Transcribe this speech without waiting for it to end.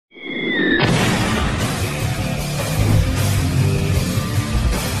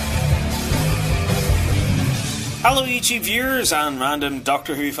Hello YouTube viewers and random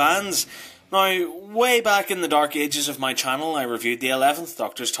Doctor Who fans. Now, way back in the dark ages of my channel I reviewed the 11th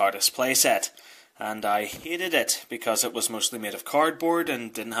Doctor's TARDIS playset, and I hated it because it was mostly made of cardboard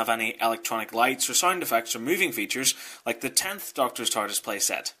and didn't have any electronic lights or sound effects or moving features like the 10th Doctor's TARDIS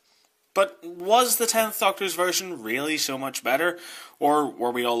playset. But was the 10th Doctor's version really so much better, or were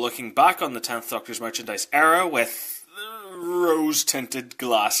we all looking back on the 10th Doctor's merchandise era with rose-tinted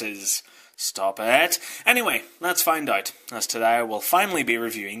glasses? Stop it. Anyway, let's find out, as today I will finally be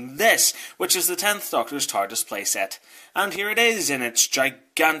reviewing this, which is the 10th Doctor's TARDIS playset. And here it is in its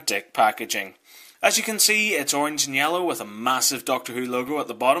gigantic packaging. As you can see, it's orange and yellow with a massive Doctor Who logo at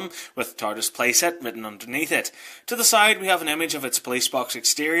the bottom, with TARDIS playset written underneath it. To the side we have an image of its police box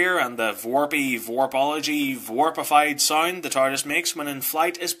exterior, and the vorpy, vorpology, vorpified sound the TARDIS makes when in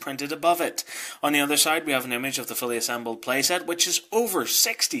flight is printed above it. On the other side we have an image of the fully assembled playset, which is over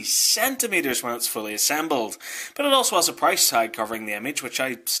 60 centimetres when it's fully assembled. But it also has a price tag covering the image, which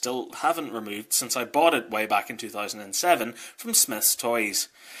I still haven't removed since I bought it way back in 2007 from Smith's Toys.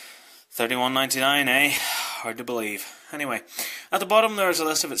 $31.99, eh? Hard to believe. Anyway, at the bottom there is a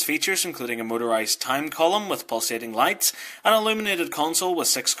list of its features, including a motorised time column with pulsating lights, an illuminated console with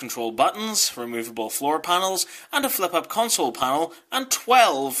 6 control buttons, removable floor panels, and a flip-up console panel, and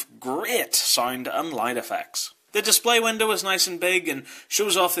 12 great sound and light effects. The display window is nice and big and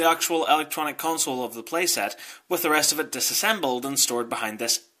shows off the actual electronic console of the playset, with the rest of it disassembled and stored behind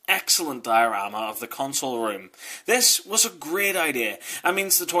this excellent diorama of the console room. This was a great idea and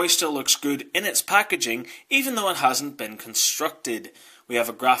means the toy still looks good in its packaging even though it hasn't been constructed. We have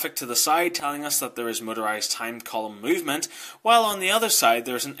a graphic to the side telling us that there is motorised time column movement, while on the other side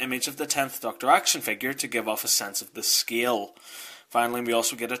there is an image of the 10th Doctor action figure to give off a sense of the scale. Finally, we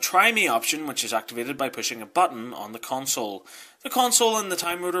also get a Try Me option, which is activated by pushing a button on the console. The console and the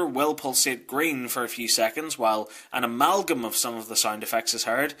time rotor will pulsate green for a few seconds while an amalgam of some of the sound effects is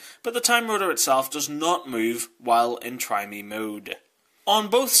heard, but the time rotor itself does not move while in Try Me mode. On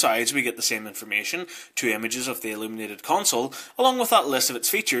both sides we get the same information, 2 images of the illuminated console, along with that list of its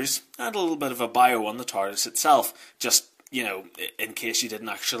features, and a little bit of a bio on the TARDIS itself, just, you know, in case you didn't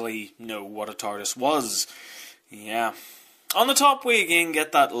actually know what a TARDIS was. Yeah. On the top we again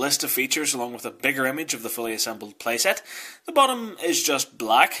get that list of features along with a bigger image of the fully assembled playset. The bottom is just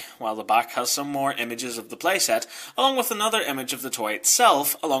black, while the back has some more images of the playset, along with another image of the toy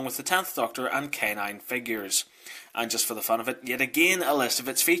itself, along with the 10th Doctor and K9 figures. And just for the fun of it, yet again a list of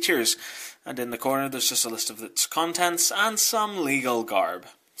its features. And in the corner there's just a list of its contents and some legal garb.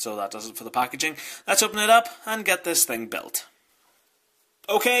 So that does it for the packaging. Let's open it up and get this thing built.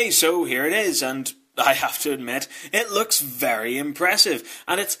 Okay, so here it is, and I have to admit, it looks very impressive,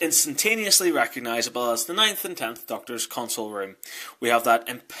 and it's instantaneously recognisable as the 9th and 10th Doctor's console room. We have that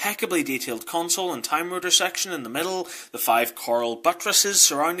impeccably detailed console and time rotor section in the middle, the 5 coral buttresses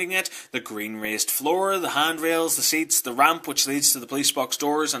surrounding it, the green raised floor, the handrails, the seats, the ramp which leads to the police box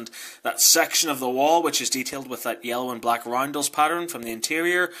doors, and that section of the wall which is detailed with that yellow and black roundels pattern from the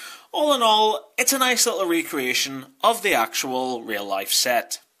interior. All in all, it's a nice little recreation of the actual real-life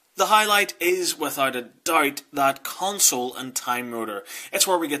set. The highlight is, without a doubt, that console and time rotor. It's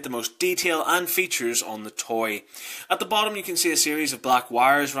where we get the most detail and features on the toy. At the bottom you can see a series of black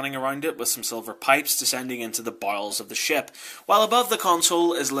wires running around it with some silver pipes descending into the bowels of the ship, while above the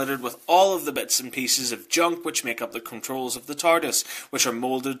console is littered with all of the bits and pieces of junk which make up the controls of the TARDIS, which are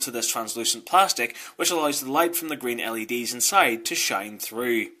moulded to this translucent plastic which allows the light from the green LEDs inside to shine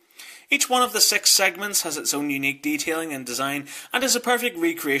through. Each one of the 6 segments has its own unique detailing and design, and is a perfect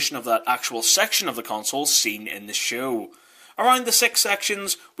recreation of that actual section of the console seen in the show. Around the 6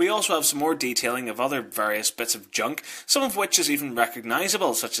 sections, we also have some more detailing of other various bits of junk, some of which is even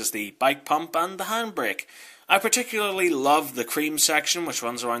recognisable, such as the bike pump and the handbrake. I particularly love the cream section which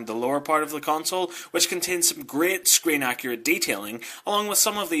runs around the lower part of the console, which contains some great screen-accurate detailing, along with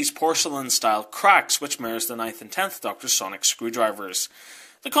some of these porcelain-style cracks which mirrors the 9th and 10th Doctor's sonic screwdrivers.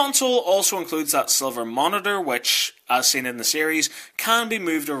 The console also includes that silver monitor which, as seen in the series, can be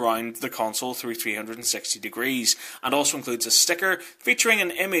moved around the console through 360 degrees, and also includes a sticker featuring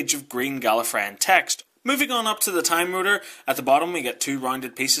an image of green Gallifreyan text. Moving on up to the time rotor, at the bottom we get 2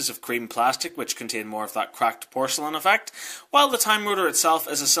 rounded pieces of cream plastic which contain more of that cracked porcelain effect, while the time rotor itself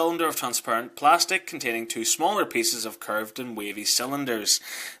is a cylinder of transparent plastic containing 2 smaller pieces of curved and wavy cylinders.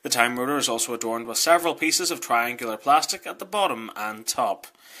 The time rotor is also adorned with several pieces of triangular plastic at the bottom and top.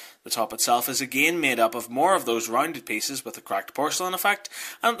 The top itself is again made up of more of those rounded pieces with a cracked porcelain effect,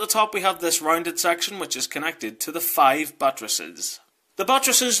 and at the top we have this rounded section which is connected to the 5 buttresses. The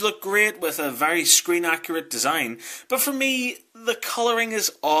buttresses look great with a very screen-accurate design, but for me, the colouring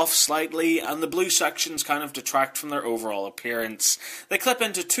is off slightly and the blue sections kind of detract from their overall appearance. They clip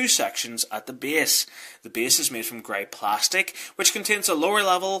into two sections at the base. The base is made from grey plastic, which contains a lower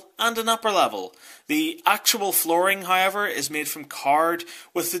level and an upper level. The actual flooring, however, is made from card,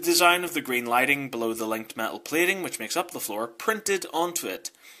 with the design of the green lighting below the linked metal plating, which makes up the floor, printed onto it.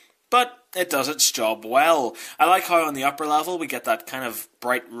 But it does its job well. I like how on the upper level we get that kind of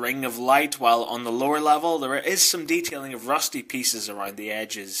bright ring of light, while on the lower level there is some detailing of rusty pieces around the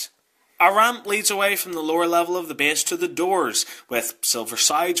edges. A ramp leads away from the lower level of the base to the doors, with silver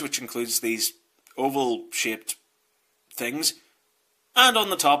sides, which includes these oval-shaped things. And on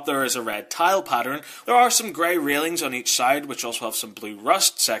the top there is a red tile pattern. There are some grey railings on each side, which also have some blue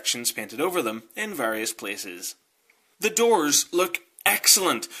rust sections painted over them in various places. The doors look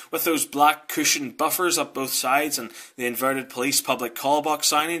excellent, with those black cushioned buffers up both sides and the inverted police public call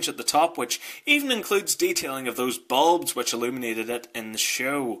box signage at the top, which even includes detailing of those bulbs which illuminated it in the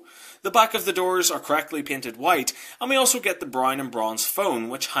show. The back of the doors are correctly painted white, and we also get the brown and bronze phone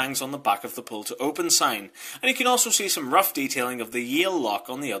which hangs on the back of the pull to open sign, and you can also see some rough detailing of the Yale lock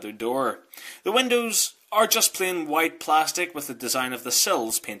on the other door. The windows are just plain white plastic with the design of the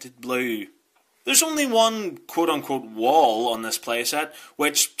sills painted blue. There's only one quote-unquote wall on this playset,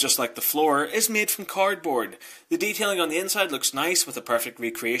 which, just like the floor, is made from cardboard. The detailing on the inside looks nice, with a perfect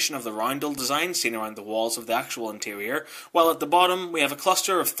recreation of the roundel design seen around the walls of the actual interior, while at the bottom we have a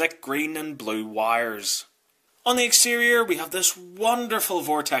cluster of thick green and blue wires. On the exterior, we have this wonderful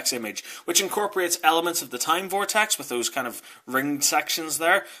vortex image, which incorporates elements of the time vortex with those kind of ringed sections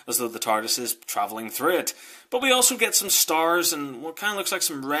there, as though the TARDIS is travelling through it. But we also get some stars and what kind of looks like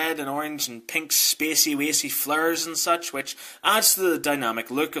some red and orange and pink spacey-wacy flares and such, which adds to the dynamic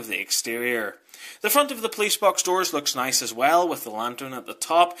look of the exterior. The front of the police box doors looks nice as well, with the lantern at the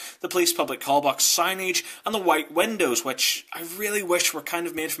top, the police public call box signage, and the white windows, which I really wish were kind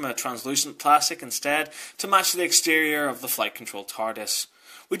of made from a translucent plastic instead, to match the exterior of the flight control TARDIS.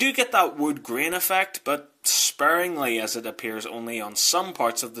 We do get that wood grain effect, but sparingly, as it appears only on some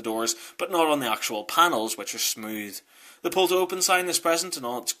parts of the doors, but not on the actual panels, which are smooth. The pull to open sign is present in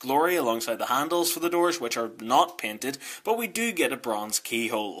all its glory alongside the handles for the doors, which are not painted, but we do get a bronze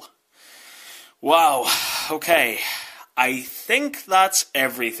keyhole. Wow, okay, I think that's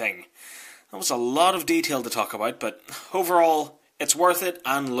everything. That was a lot of detail to talk about, but overall, it's worth it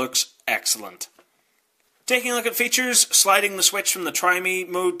and looks excellent. Taking a look at features, sliding the switch from the try-me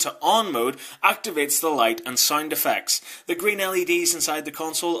mode to on mode activates the light and sound effects. The green LEDs inside the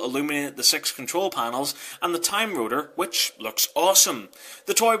console illuminate the 6 control panels and the time rotor, which looks awesome.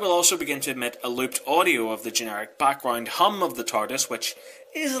 The toy will also begin to emit a looped audio of the generic background hum of the TARDIS, which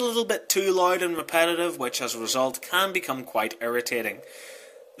is a little bit too loud and repetitive, which as a result can become quite irritating.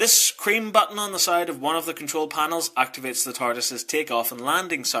 This cream button on the side of one of the control panels activates the TARDIS's takeoff and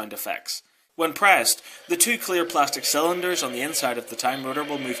landing sound effects. When pressed, the 2 clear plastic cylinders on the inside of the time rotor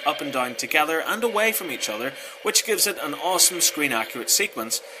will move up and down together and away from each other, which gives it an awesome screen-accurate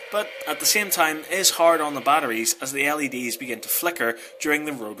sequence, but at the same time is hard on the batteries as the LEDs begin to flicker during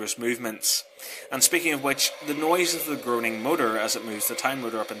the rotor's movements. And speaking of which, the noise of the groaning motor as it moves the time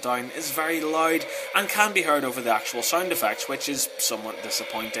rotor up and down is very loud and can be heard over the actual sound effects, which is somewhat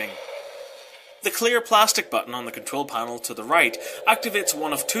disappointing. The clear plastic button on the control panel to the right activates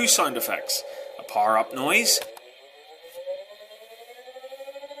one of 2 sound effects, a power-up noise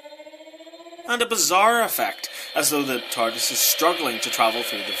and a bizarre effect, as though the TARDIS is struggling to travel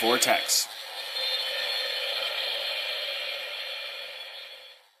through the vortex.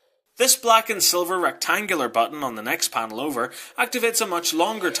 This black and silver rectangular button on the next panel over activates a much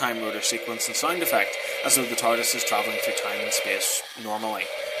longer time rotor sequence and sound effect, as though the TARDIS is travelling through time and space normally.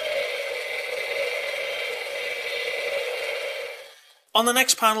 On the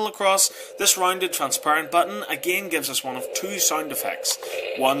next panel across, this rounded transparent button again gives us one of 2 sound effects.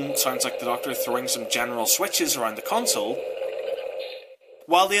 One sounds like the Doctor throwing some general switches around the console,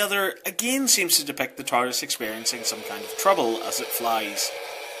 while the other again seems to depict the TARDIS experiencing some kind of trouble as it flies.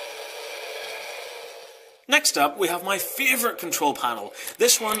 Next up, we have my favourite control panel.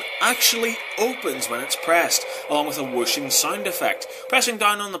 This one actually opens when it's pressed, along with a whooshing sound effect. Pressing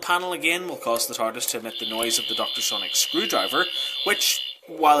down on the panel again will cause the TARDIS to emit the noise of the Dr. Sonic screwdriver, which,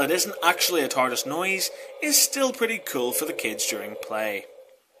 while it isn't actually a TARDIS noise, is still pretty cool for the kids during play.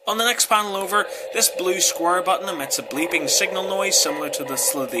 On the next panel over, this blue square button emits a bleeping signal noise similar to the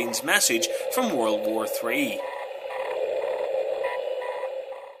Slitheen's message from World War III.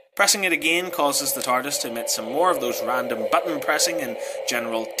 Pressing it again causes the TARDIS to emit some more of those random button pressing and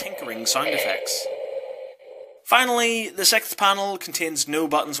general tinkering sound effects. Finally, the 6th panel contains no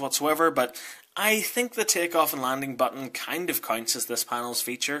buttons whatsoever, but I think the takeoff and landing button kind of counts as this panel's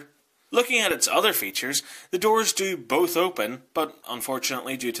feature. Looking at its other features, the doors do both open, but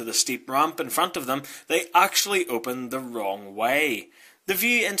unfortunately due to the steep ramp in front of them, they actually open the wrong way. The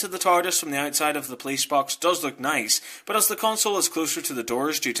view into the TARDIS from the outside of the police box does look nice, but as the console is closer to the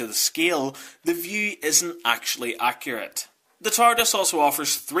doors due to the scale, the view isn't actually accurate. The TARDIS also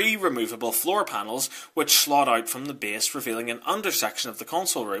offers 3 removable floor panels which slot out from the base, revealing an undersection of the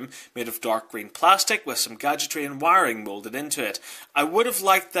console room made of dark green plastic with some gadgetry and wiring moulded into it. I would have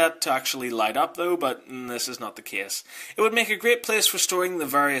liked that to actually light up though, but this is not the case. It would make a great place for storing the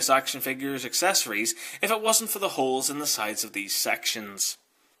various action figures accessories if it wasn't for the holes in the sides of these sections.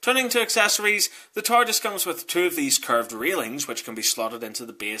 Turning to accessories, the TARDIS comes with 2 of these curved railings which can be slotted into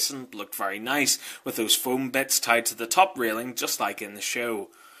the base and look very nice, with those foam bits tied to the top railing just like in the show.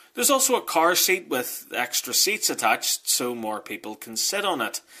 There's also a car seat with extra seats attached so more people can sit on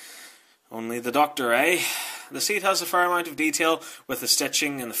it. Only the Doctor, eh? The seat has a fair amount of detail with the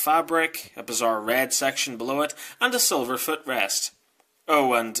stitching in the fabric, a bizarre red section below it, and a silver footrest.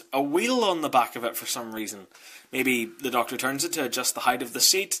 Oh, and a wheel on the back of it for some reason. Maybe the Doctor turns it to adjust the height of the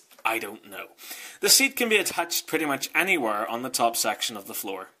seat? I don't know. The seat can be attached pretty much anywhere on the top section of the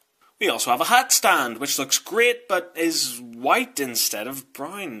floor. We also have a hat stand, which looks great but is white instead of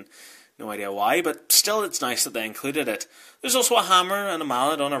brown. No idea why, but still it's nice that they included it. There's also a hammer and a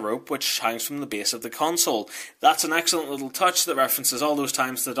mallet on a rope which hangs from the base of the console. That's an excellent little touch that references all those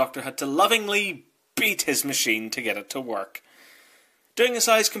times the Doctor had to lovingly beat his machine to get it to work. Doing a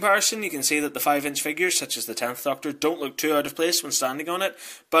size comparison, you can see that the 5-inch figures, such as the 10th Doctor, don't look too out of place when standing on it,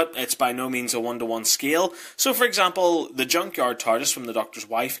 but it's by no means a 1-to-1 scale. So for example, the junkyard TARDIS from the Doctor's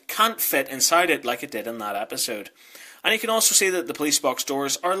wife can't fit inside it like it did in that episode. And you can also see that the police box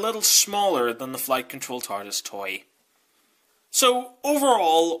doors are a little smaller than the flight control TARDIS toy. So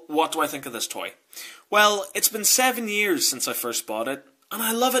overall, what do I think of this toy? Well, it's been 7 years since I first bought it, and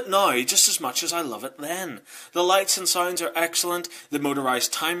I love it now just as much as I love it then. The lights and sounds are excellent, the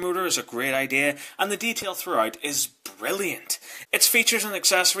motorised time rotor is a great idea, and the detail throughout is brilliant. Its features and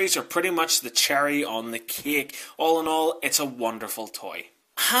accessories are pretty much the cherry on the cake. All in all, it's a wonderful toy.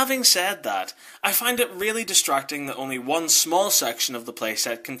 Having said that, I find it really distracting that only one small section of the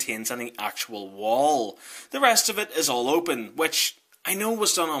playset contains any actual wall. The rest of it is all open, which I know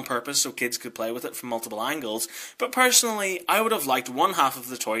was done on purpose so kids could play with it from multiple angles, but personally I would have liked one half of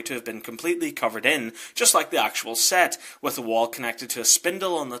the toy to have been completely covered in, just like the actual set, with the wall connected to a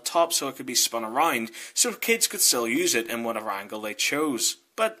spindle on the top so it could be spun around, so kids could still use it in whatever angle they chose.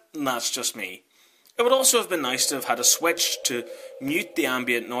 But that's just me. It would also have been nice to have had a switch to mute the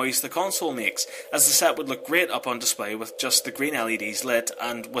ambient noise the console makes, as the set would look great up on display with just the green LEDs lit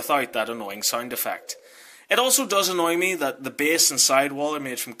and without that annoying sound effect. It also does annoy me that the base and sidewall are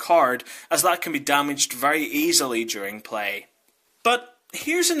made from card, as that can be damaged very easily during play. But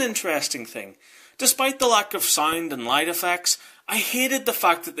here's an interesting thing. Despite the lack of sound and light effects, I hated the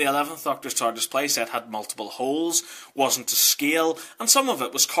fact that the 11th Doctor's TARDIS playset had multiple holes, wasn't to scale, and some of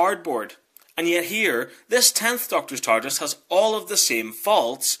it was cardboard. And yet here, this 10th Doctor's TARDIS has all of the same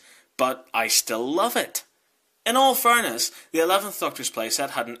faults, but I still love it. In all fairness, the 11th Doctor's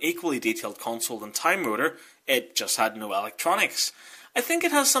playset had an equally detailed console and time rotor, it just had no electronics. I think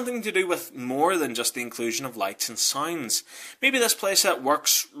it has something to do with more than just the inclusion of lights and sounds. Maybe this playset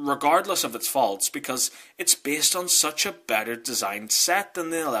works regardless of its faults because it's based on such a better designed set than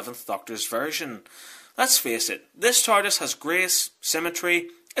the 11th Doctor's version. Let's face it, this TARDIS has grace, symmetry.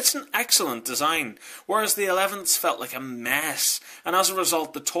 It's an excellent design, whereas the 11th's felt like a mess, and as a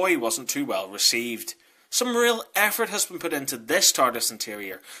result the toy wasn't too well received. Some real effort has been put into this TARDIS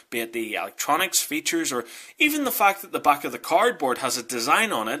interior, be it the electronics, features, or even the fact that the back of the cardboard has a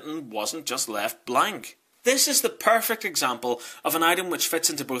design on it and wasn't just left blank. This is the perfect example of an item which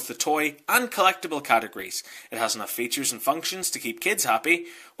fits into both the toy and collectible categories. It has enough features and functions to keep kids happy,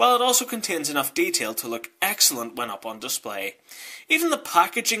 while it also contains enough detail to look excellent when up on display. Even the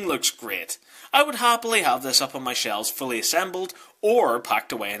packaging looks great. I would happily have this up on my shelves fully assembled or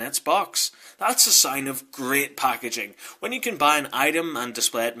packed away in its box. That's a sign of great packaging, when you can buy an item and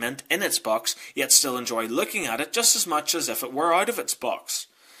display it mint in its box, yet still enjoy looking at it just as much as if it were out of its box.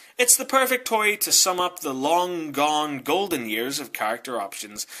 It's the perfect toy to sum up the long-gone golden years of character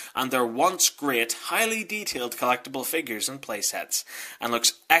options and their once great, highly detailed collectible figures and playsets, and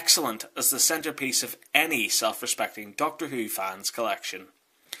looks excellent as the centrepiece of any self-respecting Doctor Who fan's collection.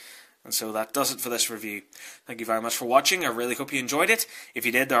 And so that does it for this review. Thank you very much for watching. I really hope you enjoyed it. If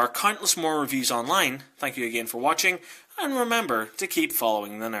you did, there are countless more reviews online. Thank you again for watching, and remember to keep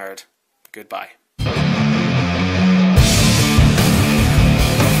following the nerd. Goodbye.